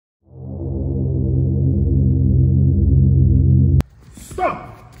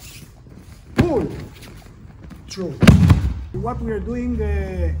control. What we are doing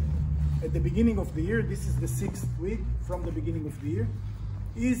at the beginning of the year, this is the 6th week from the beginning of the year,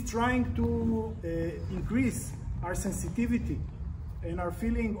 is trying to increase our sensitivity and our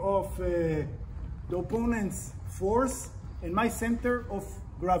feeling of the opponent's force and my center of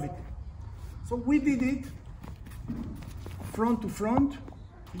gravity. So we did it front to front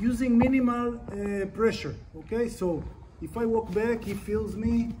using minimal pressure, okay? So if I walk back, he feels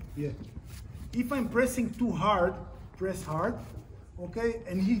me, yeah. If I'm pressing too hard, press hard, okay?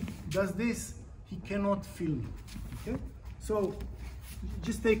 And he does this, he cannot feel me, okay? So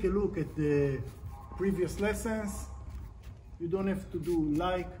just take a look at the previous lessons. You don't have to do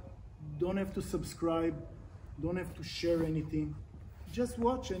like, don't have to subscribe, don't have to share anything. Just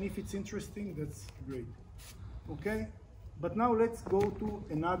watch, and if it's interesting, that's great, okay? But now let's go to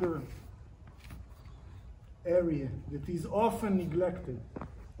another area that is often neglected,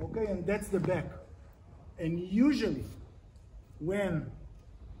 okay? And that's the back. And usually when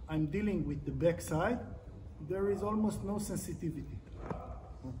I'm dealing with the back side, there is almost no sensitivity,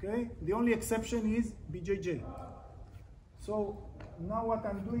 okay? The only exception is BJJ. So now what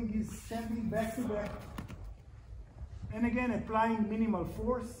I'm doing is standing back to back, and again applying minimal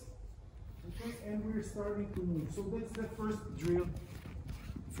force, okay? And we're starting to move. So that's the first drill.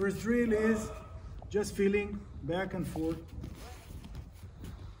 First drill is just feeling back and forth.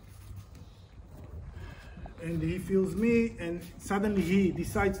 And he feels me, and suddenly he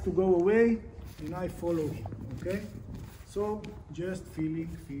decides to go away, and I follow him, okay? So just feeling,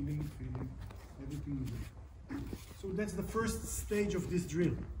 everything is good. So that's the first stage of this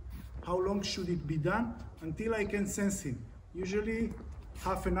drill. How long should it be done? Until I can sense him. Usually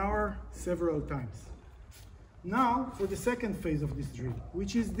half an hour, several times. Now for the second phase of this drill,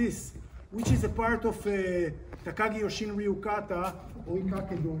 which is this, which is a part of Takagi Yoshin Ryu Kata or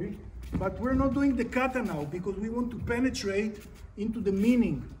Kakedori. But we're not doing the kata now because we want to penetrate into the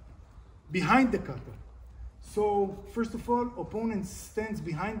meaning behind the kata. So first of all, opponent stands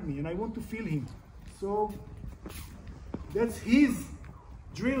behind me and I want to feel him. So that's his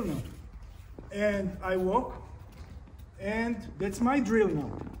drill now. And I walk, and that's my drill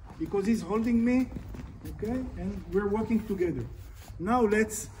now because he's holding me, okay? And we're walking together. Now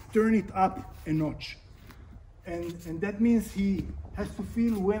let's turn it up a notch. And that means he has to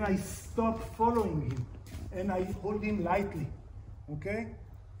feel when I stop following him and I hold him lightly, okay?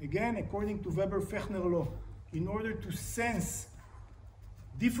 Again, according to Weber-Fechner law, in order to sense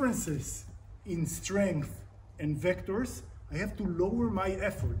differences in strength and vectors, I have to lower my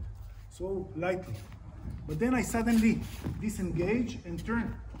effort, so lightly. But then I suddenly disengage and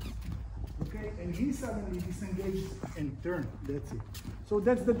turn, okay? And he suddenly disengages and turn, that's it. So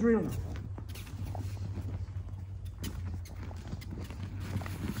that's the drill now.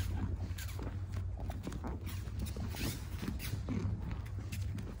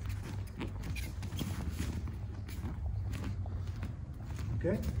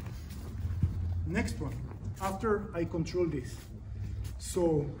 Okay, next one, after I control this.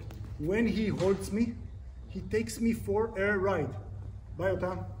 So when he holds me, he takes me for a ride. Bye,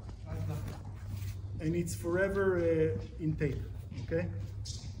 Otam. And it's forever in tape, okay?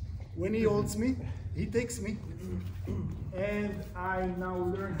 When he holds me, he takes me, and I now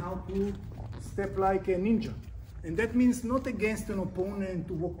learn how to step like a ninja. And that means not against an opponent,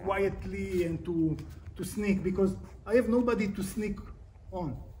 to walk quietly and to sneak, because I have nobody to sneak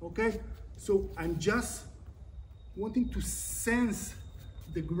on, okay? So I'm just wanting to sense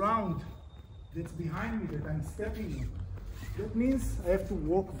the ground that's behind me that I'm stepping in. That means I have to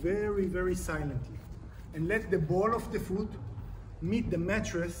walk very silently and let the ball of the foot meet the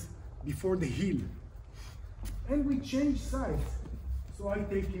mattress before the heel. And we change sides. So I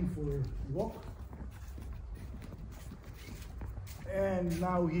take him for a walk, and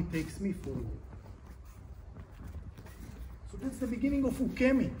now he takes me for a walk. So that's the beginning of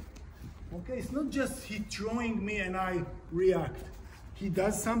ukemi. Okay, it's not just he throwing me and I react. He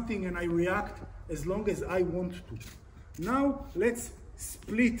does something and I react as long as I want to. Now let's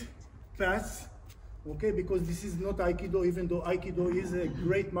split paths, okay, because this is not Aikido, even though Aikido is a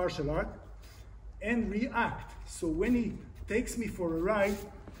great martial art, and react. So when he takes me for a ride,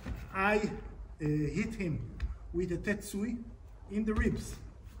 I hit him with a tetsui in the ribs.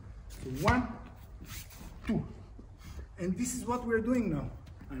 So 1, 2. And this is what we're doing now.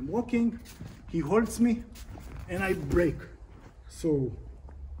 I'm walking, he holds me, and I break. So,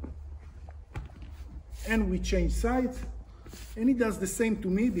 and we change sides, and he does the same to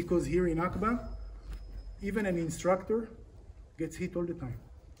me, because here in AKBAN, even an instructor gets hit all the time.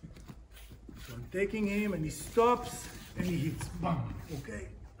 So I'm taking him, and he stops, and he hits, bam, okay?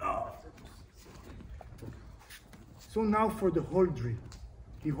 Oh. So now for the whole drill.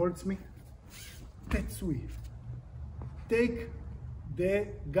 He holds me. Tetsui. Take the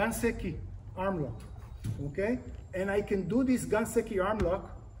ganseki arm lock. Okay? And I can do this ganseki arm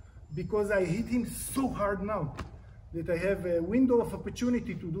lock because I hit him so hard now that I have a window of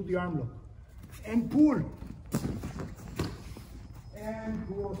opportunity to do the arm lock. And pull. And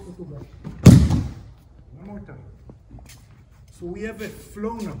pull also to back. One more time. So we have a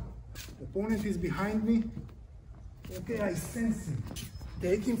flow now. The opponent is behind me. Okay, I sense him.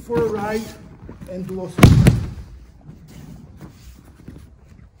 Take him for a ride and do also.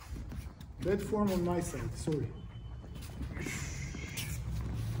 Bad form on my side, sorry.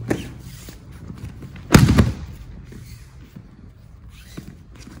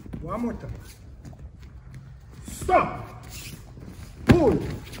 One more time. Stop! Pull!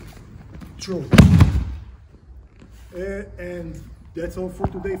 Throw. And that's all for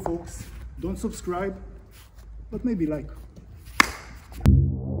today, folks. Don't subscribe, but maybe like.